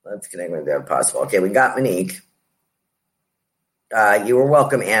 let's connect with that possible. Okay, we got Monique. You were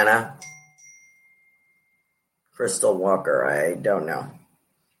welcome, Anna. Crystal Walker, I don't know.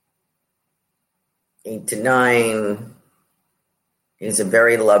 8 to 9. He's a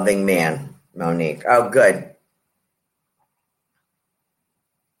very loving man, Monique. Oh, good.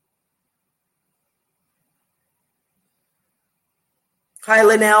 Hi,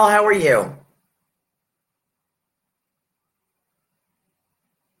 Linnell. How are you?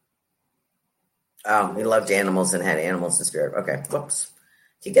 Oh, he loved animals and had animals in spirit. Okay, whoops.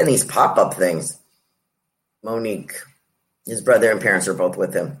 Keep getting these pop-up things. Monique. His brother and parents are both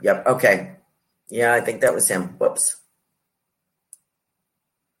with him. Yep, okay. Yeah, I think that was him. Whoops.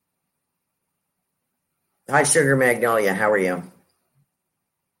 Hi, Sugar Magnolia. How are you?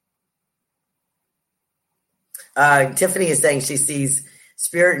 Tiffany is saying she sees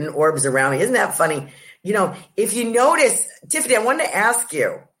spirit and orbs around me. Isn't that funny? You know, if you notice, Tiffany, I wanted to ask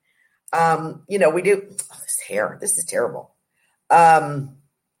you, you know, we do, this hair, this is terrible. I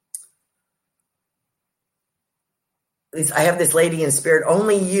have this lady in spirit.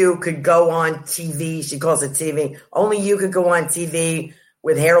 Only you could go on TV. She calls it TV. Only you could go on TV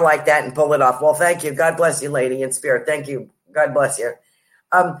with hair like that and pull it off. Well, thank you. God bless you, lady in spirit. Thank you. God bless you.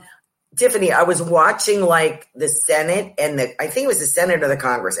 Tiffany, I was watching like the Senate and I think it was the Senate or the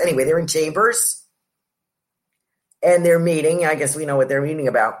Congress. Anyway, they're in chambers and they're meeting. I guess we know what they're meeting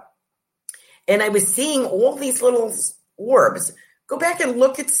about. And I was seeing all these little orbs. Go back and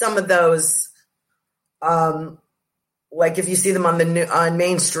look at some of those. Like if you see them on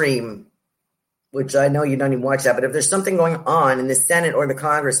mainstream, which I know you don't even watch that, but if there's something going on in the Senate or the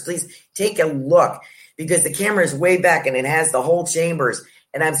Congress, please take a look because the camera is way back and it has the whole chambers.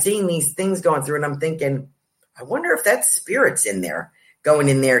 And I'm seeing these things going through and I'm thinking, I wonder if that spirit's in there, going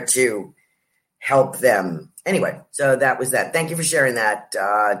in there to help them. Anyway, so that was that. Thank you for sharing that,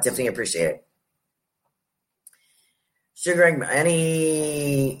 Tiffany. Appreciate it. Sugar,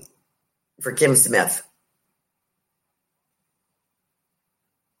 any for Kim Smith?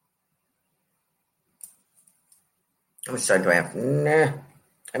 How much time do I have? Nah,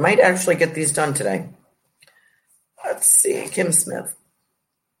 I might actually get these done today. Let's see, Kim Smith.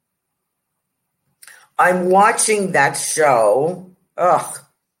 I'm watching that show. Ugh.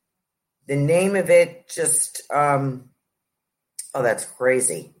 The name of it just, oh, that's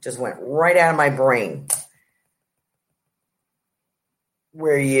crazy. Just went right out of my brain.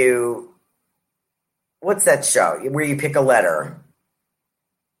 What's that show? Where you pick a letter.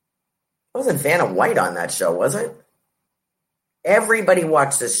 I wasn't Vanna White on that show, was it? Everybody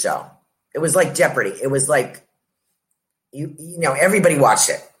watched this show. It was like Jeopardy. It was like, you know, everybody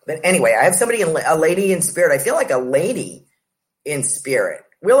watched it. But anyway, I have a lady in spirit. I feel like a lady in spirit.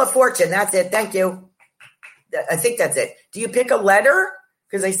 Wheel of Fortune. That's it. Thank you. I think that's it. Do you pick a letter?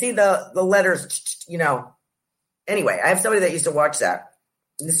 Because I see the letters, you know. Anyway, I have somebody that used to watch that.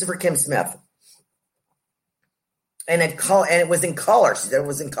 And this is for Kim Smith. And it was in color. She said it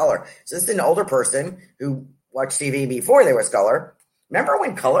was in color. So this is an older person who watched TV before there was color. Remember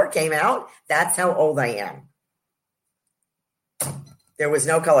when color came out? That's how old I am. There was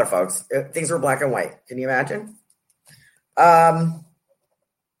no color, folks. Things were black and white. Can you imagine? I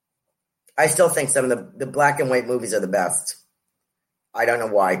still think some of the black and white movies are the best. I don't know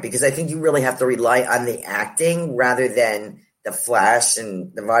why. Because I think you really have to rely on the acting rather than the flash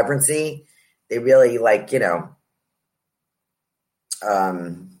and the vibrancy. They really like, you know,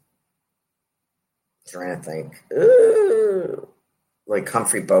 trying to think. Ooh, like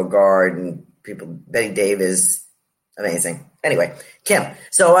Humphrey Bogart and people, Betty Davis. Amazing. Anyway, Kim.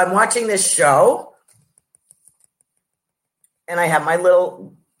 So I'm watching this show and I have my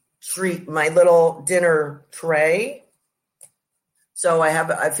little treat, my little dinner tray. So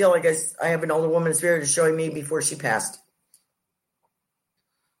I feel like I have an older woman spirit showing me before she passed.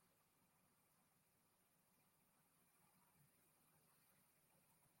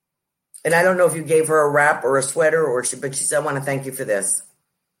 And I don't know if you gave her a wrap or a sweater but she said, I want to thank you for this.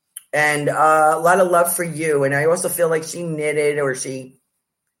 And a lot of love for you. And I also feel like she knitted or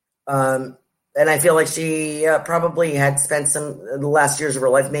and I feel like she probably had spent the last years of her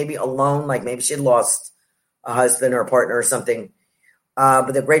life maybe alone, like maybe she had lost a husband or a partner or something.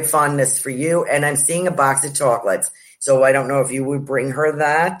 But the great fondness for you. And I'm seeing a box of chocolates. So I don't know if you would bring her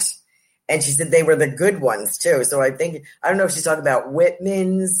that. And she said they were the good ones too. So I don't know if she's talking about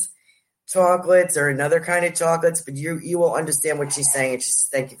Whitman's chocolates or another kind of chocolates, but you will understand what she's saying. And she says,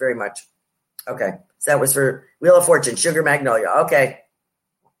 thank you very much. Okay. So that was for Wheel of Fortune, Sugar Magnolia. Okay.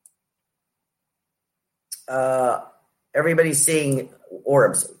 Everybody's seeing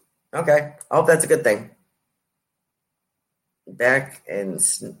orbs. Okay. I hope that's a good thing. Back and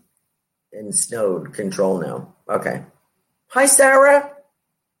snowed control now. Okay. Hi, Sarah.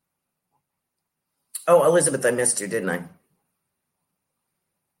 Oh, Elizabeth, I missed you, didn't I?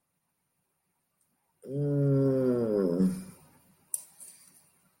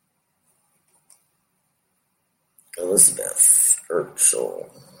 Elizabeth Urchel.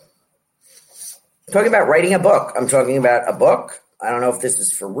 I'm talking about writing a book. I'm talking about a book. I don't know if this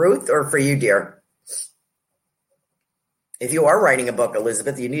is for Ruth or for you, dear. If you are writing a book,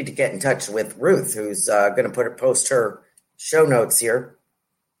 Elizabeth, you need to get in touch with Ruth, who's going to post her show notes here.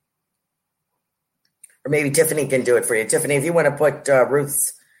 Or maybe Tiffany can do it for you. Tiffany, if you want to put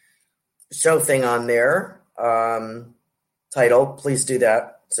Ruth's show thing on there, title, please do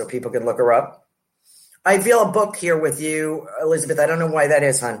that so people can look her up. I feel a book here with you, Elizabeth. I don't know why that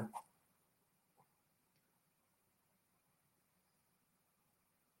is, hon.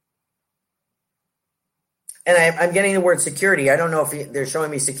 And I'm getting the word security. I don't know if they're showing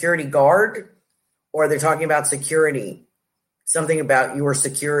me security guard or they're talking about security, something about your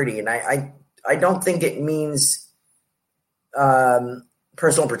security. And I don't think it means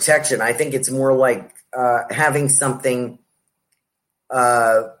personal protection. I think it's more like having something,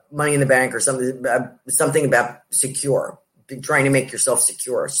 money in the bank or something about secure, trying to make yourself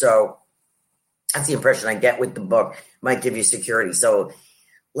secure. So that's the impression I get with the book. Might give you security. So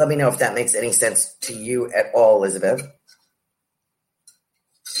let me know if that makes any sense to you at all, Elizabeth.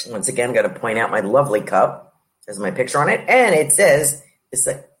 Once again, got to point out my lovely cup. There's my picture on it. And it says, it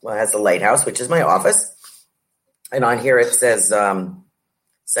has the lighthouse, which is my office. And on here it says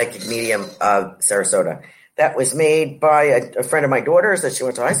Psychic Medium of Sarasota. That was made by a friend of my daughter's that she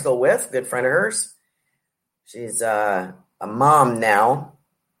went to high school with, a good friend of hers. She's a mom now.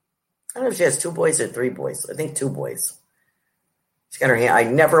 I don't know if she has 2 boys or 3 boys. I think 2 boys. She's got her hand. I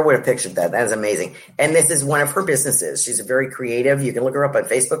never would have pictured that. That is amazing. And this is one of her businesses. She's very creative. You can look her up on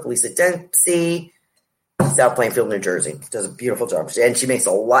Facebook, Lisa Dempsey, South Plainfield, New Jersey. Does a beautiful job. And she makes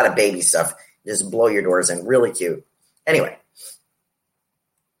a lot of baby stuff. Just blow your doors in. Really cute. Anyway.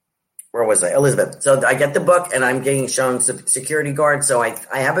 Where was I? Elizabeth. So I get the book and I'm getting shown security guard. So I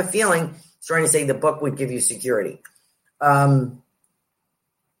have a feeling it's trying to say the book would give you security. I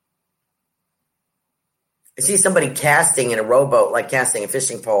see somebody casting in a rowboat, like casting a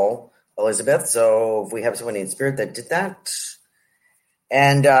fishing pole, Elizabeth. So if we have somebody in spirit that did that.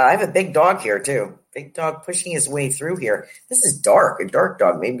 And I have a big dog here, too. Big dog pushing his way through here. This is dark, a dark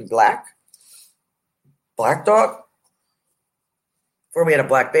dog, maybe black. Black dog? Before we had a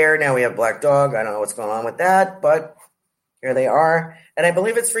black bear, now we have black dog. I don't know what's going on with that, but here they are. And I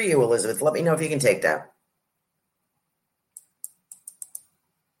believe it's for you, Elizabeth. Let me know if you can take that.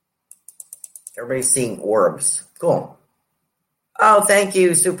 Everybody's seeing orbs. Cool. Oh, thank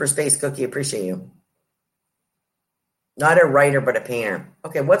you, Super Space Cookie. Appreciate you. Not a writer, but a painter.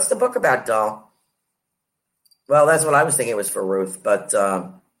 Okay, what's the book about, doll? Well, that's what I was thinking it was for Ruth, but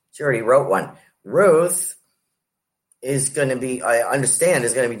she already wrote one. Ruth is going to be, I understand,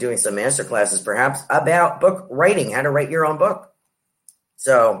 is going to be doing some master classes perhaps about book writing, how to write your own book.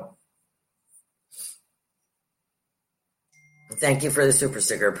 So thank you for the super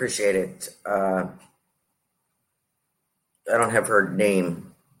sticker. Appreciate it. I don't have her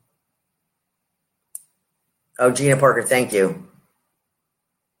name. Oh, Gina Parker, thank you.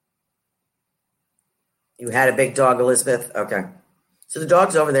 You had a big dog, Elizabeth? Okay. So the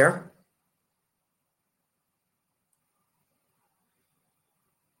dog's over there.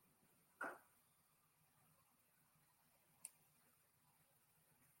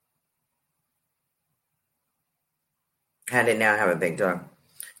 Had to now have a big dog.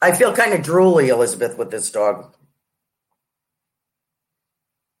 I feel kind of drooly, Elizabeth, with this dog.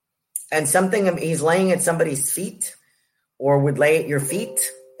 And something, he's laying at somebody's feet or would lay at your feet,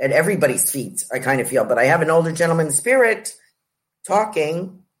 at everybody's feet, I kind of feel. But I have an older gentleman in spirit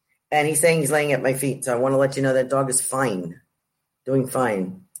talking, and he's saying he's laying at my feet. So I want to let you know that dog is fine, doing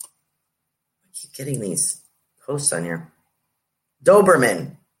fine. I keep getting these posts on here.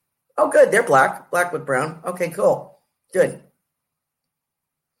 Doberman. Oh, good. They're black with brown. Okay, cool. Good.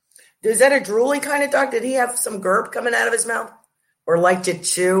 Is that a drooly kind of dog? Did he have some gerb coming out of his mouth? Or like to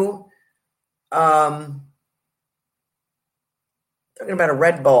chew? Talking about a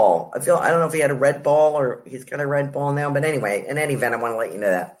red ball. I don't know if he had a red ball or he's got a red ball now. But anyway, in any event, I want to let you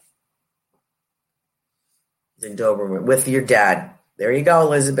know that. He's in Doberman with your dad. There you go,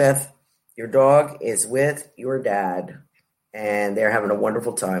 Elizabeth. Your dog is with your dad. And they're having a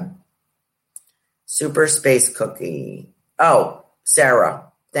wonderful time. Super Space Cookie. Oh,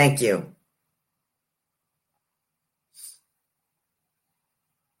 Sarah. Thank you.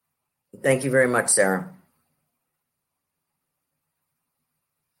 Thank you very much, Sarah.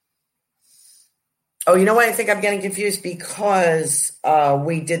 Oh, you know what? I think I'm getting confused because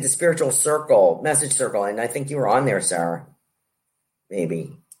we did the spiritual circle, message circle, and I think you were on there, Sarah.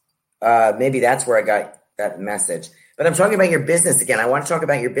 Maybe. Maybe that's where I got that message. But I'm talking about your business again. I want to talk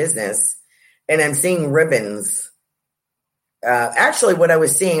about your business, and I'm seeing ribbons. Actually, what I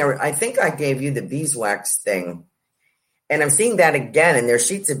was seeing, I think I gave you the beeswax thing, and I'm seeing that again, and there's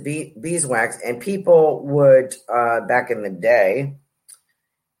sheets of beeswax, and people would, back in the day,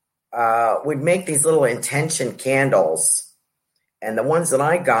 would make these little intention candles, and the ones that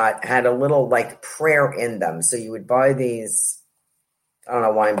I got had a little like prayer in them. So you would buy these. I don't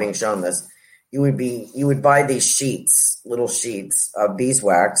know why I'm being shown this. You would buy these sheets, little sheets of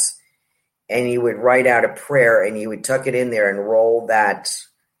beeswax, and you would write out a prayer, and you would tuck it in there and roll that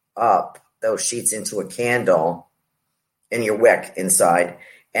up, those sheets, into a candle in your wick inside.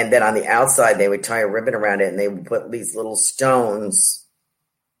 And then on the outside, they would tie a ribbon around it, and they would put these little stones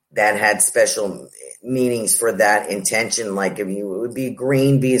that had special meanings for that intention. Like it would be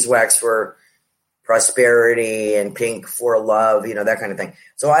green beeswax for prosperity and pink for love, that kind of thing.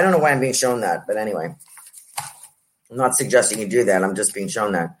 So I don't know why I'm being shown that, but anyway, I'm not suggesting you do that. I'm just being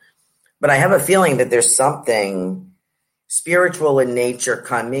shown that. But I have a feeling that there's something spiritual in nature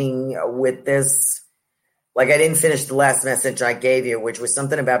coming with this. Like I didn't finish the last message I gave you, which was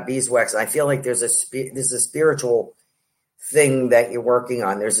something about beeswax. I feel like there's a spiritual thing that you're working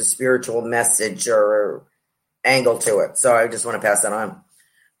on. There's a spiritual message or angle to it. So I just want to pass that on.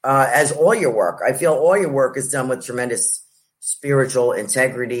 As all your work, I feel all your work is done with tremendous spiritual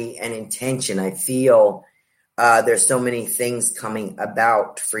integrity and intention. I feel there's so many things coming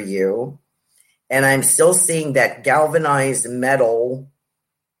about for you. And I'm still seeing that galvanized metal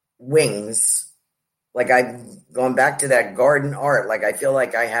wings. Like I've gone back to that garden art. Like I feel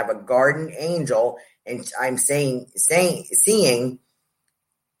like I have a garden angel, and I'm seeing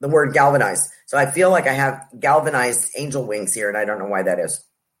the word galvanized. So I feel like I have galvanized angel wings here, and I don't know why that is.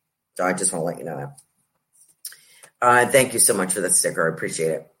 So I just want to let you know that. Thank you so much for that sticker. I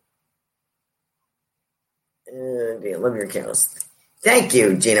appreciate it. Love your candles. Thank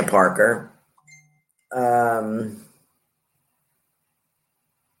you, Gina Parker. And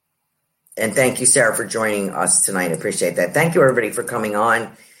thank you, Sarah, for joining us tonight. I appreciate that. Thank you, everybody, for coming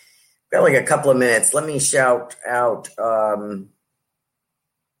on. Got like a couple of minutes. Let me shout out.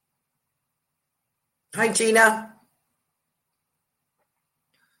 Hi, Gina.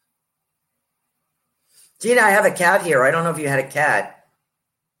 Gina, I have a cat here. I don't know if you had a cat.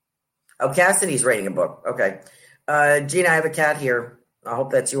 Oh, Cassidy's writing a book. Okay. Gina, I have a cat here. I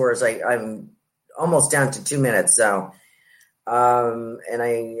hope that's yours. I'm almost down to 2 minutes. So, and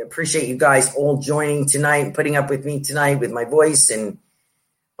I appreciate you guys all joining tonight and putting up with me tonight with my voice and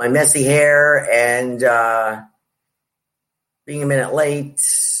my messy hair and being a minute late.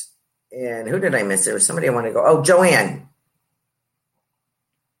 And who did I miss? There was somebody I wanted to go. Oh, Joanne.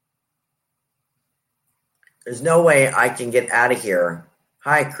 There's no way I can get out of here.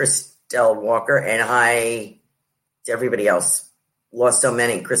 Hi, Christelle Walker, and hi to everybody else. Lost so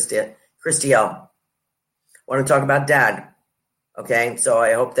many. Christielle. Want to talk about Dad. Okay, so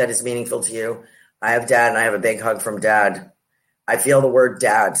I hope that is meaningful to you. I have Dad, and I have a big hug from Dad. I feel the word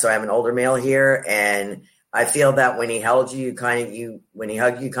Dad. So I have an older male here, and I feel that when he held you, when he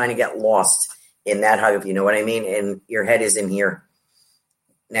hugged you, kind of get lost in that hug, if you know what I mean. And your head is in here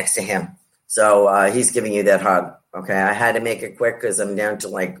next to him. So he's giving you that hug. Okay, I had to make it quick because I'm down to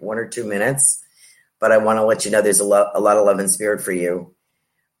like 1 or 2 minutes. But I want to let you know there's a lot of love and spirit for you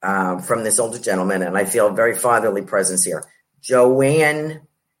from this older gentleman. And I feel a very fatherly presence here. Joanne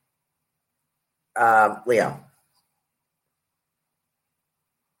Leo.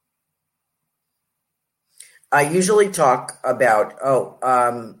 I usually talk about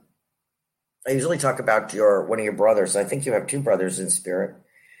one of your brothers. I think you have 2 brothers in spirit.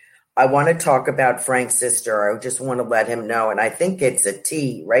 I want to talk about Frank's sister. I just want to let him know. And I think it's a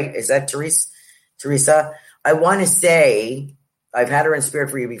T, right? Is that Teresa? I want to say, I've had her in spirit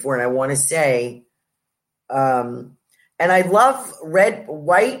for you before, and I want to say, and I love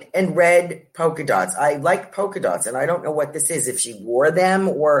white and red polka dots. I like polka dots, and I don't know what this is, if she wore them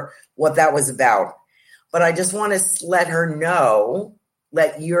or what that was about. But I just want to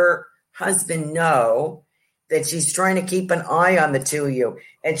let your husband know that she's trying to keep an eye on the 2 of you.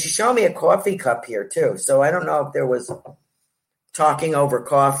 And she showed me a coffee cup here, too. So I don't know if there was talking over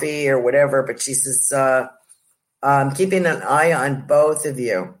coffee or whatever, but she says, keeping an eye on both of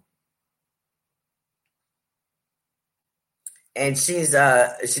you. And she's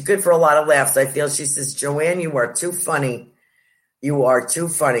good for a lot of laughs, I feel. She says, Joanne, you are too funny. You are too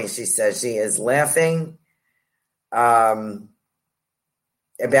funny, she says. She is laughing about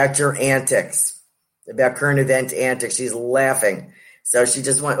your antics. about current event antics. She's laughing. So she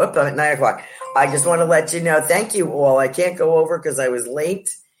just went, I'm at 9 o'clock. I just want to let you know, thank you all. I can't go over because I was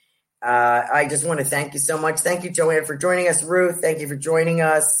late. I just want to thank you so much. Thank you, Joanne, for joining us. Ruth, thank you for joining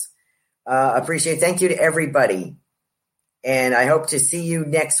us. Appreciate it. Thank you to everybody. And I hope to see you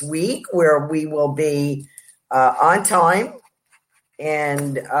next week where we will be on time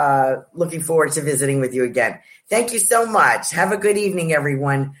and looking forward to visiting with you again. Thank you so much. Have a good evening,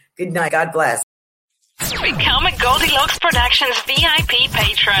 everyone. Good night. God bless. Become a Goldilocks Productions VIP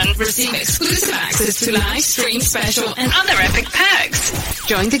patron. Receive exclusive access to live stream special and other epic perks.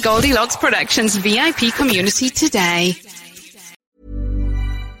 Join the Goldilocks Productions VIP community today.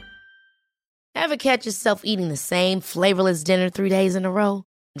 Ever catch yourself eating the same flavorless dinner 3 days in a row?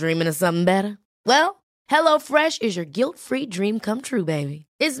 Dreaming of something better? Well, HelloFresh is your guilt-free dream come true, baby.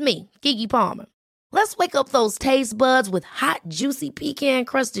 It's me, Keke Palmer. Let's wake up those taste buds with hot, juicy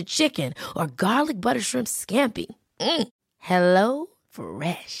pecan-crusted chicken or garlic butter shrimp scampi. Hello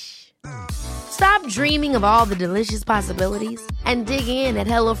Fresh. Stop dreaming of all the delicious possibilities and dig in at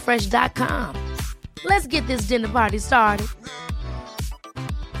HelloFresh.com. Let's get this dinner party started.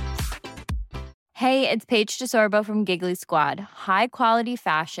 Hey, it's Paige DeSorbo from Giggly Squad. High quality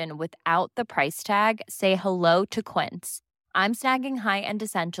fashion without the price tag. Say hello to Quince. I'm snagging high-end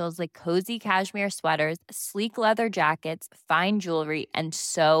essentials like cozy cashmere sweaters, sleek leather jackets, fine jewelry, and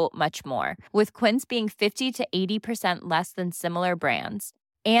so much more. With Quince being 50 to 80% less than similar brands.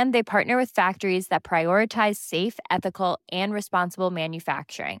 And they partner with factories that prioritize safe, ethical, and responsible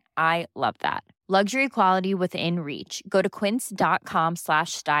manufacturing. I love that. Luxury quality within reach. Go to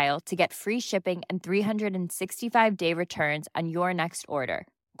quince.com/style to get free shipping and 365-day returns on your next order.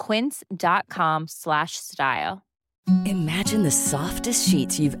 Quince.com/style. Imagine the softest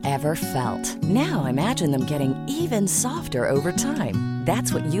sheets you've ever felt. Now imagine them getting even softer over time.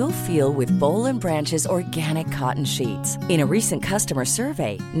 That's what you'll feel with Boll & Branch's organic cotton sheets. In a recent customer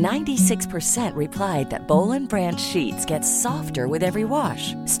survey, 96% replied that Boll & Branch sheets get softer with every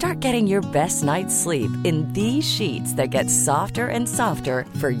wash. Start getting your best night's sleep in these sheets that get softer and softer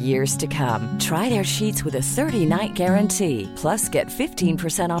for years to come. Try their sheets with a 30-night guarantee. Plus, get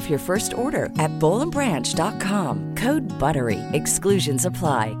 15% off your first order at bollandbranch.com. Code BUTTERY. Exclusions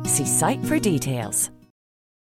apply. See site for details.